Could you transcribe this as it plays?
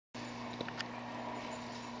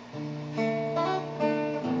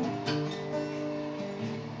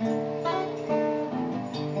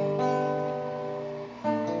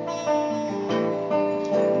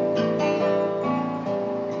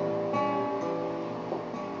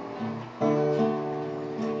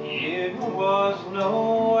was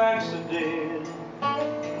no accident,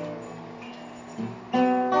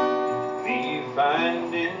 me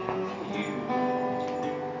finding you.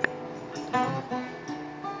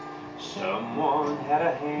 Someone had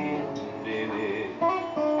a hand in it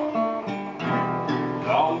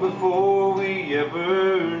long before we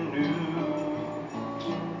ever knew.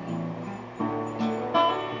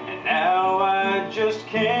 And now I just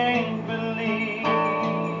can't believe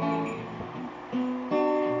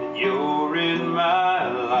that you're in my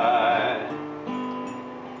life.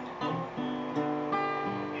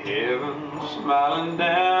 Heaven smiling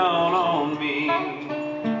down on me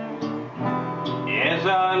as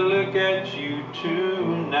I look at you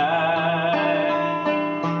tonight.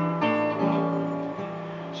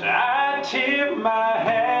 So I tip my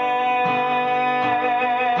hand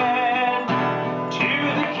to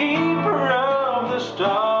the keeper of the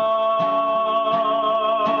stars.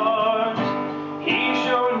 He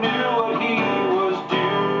sure knew what he was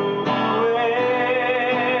doing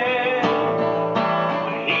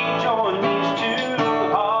when he joined these two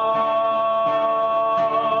hearts.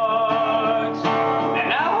 And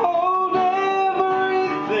I hold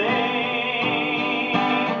everything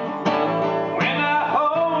when I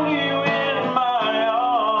hold you in my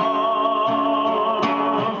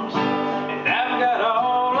arms. And I've got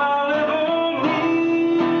all I'll ever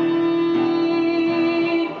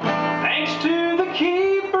need, thanks to the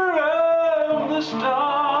keeper of the stars.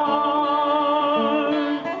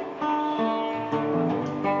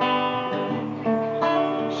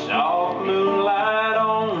 Soft moonlight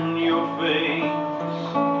on your face,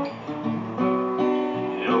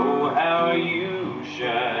 oh how you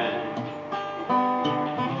shine.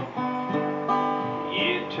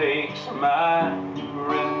 It takes my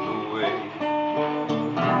breath away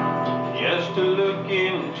just to look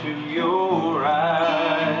into your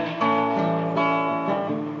eyes.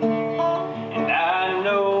 And I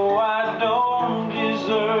know I don't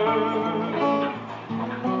deserve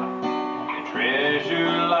a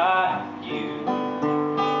treasure like you.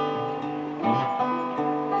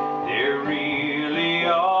 There really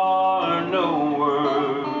are no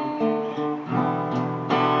words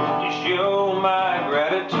to show my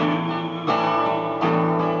gratitude.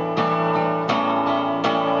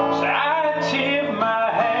 So I tip my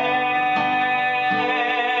hand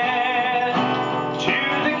to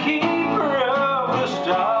the keeper of the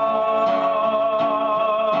stars.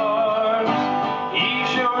 He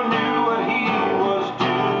sure knew what he was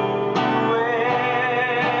doing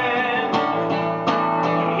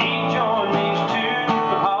when he joined these two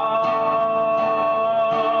hearts.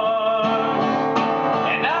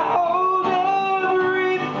 And I hold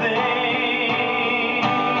everything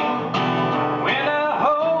when I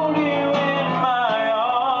hold you in my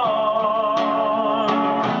arms.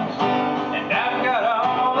 And I've got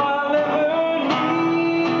all I'll ever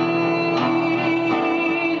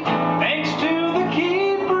need, thanks to the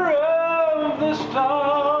keeper of the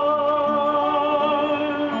stars.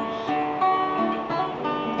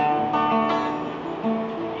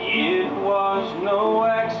 It was no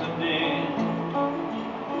accident,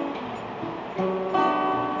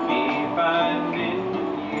 me finding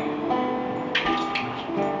you.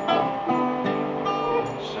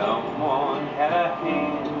 Someone had a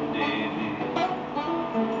hand in it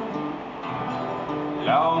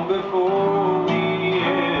long before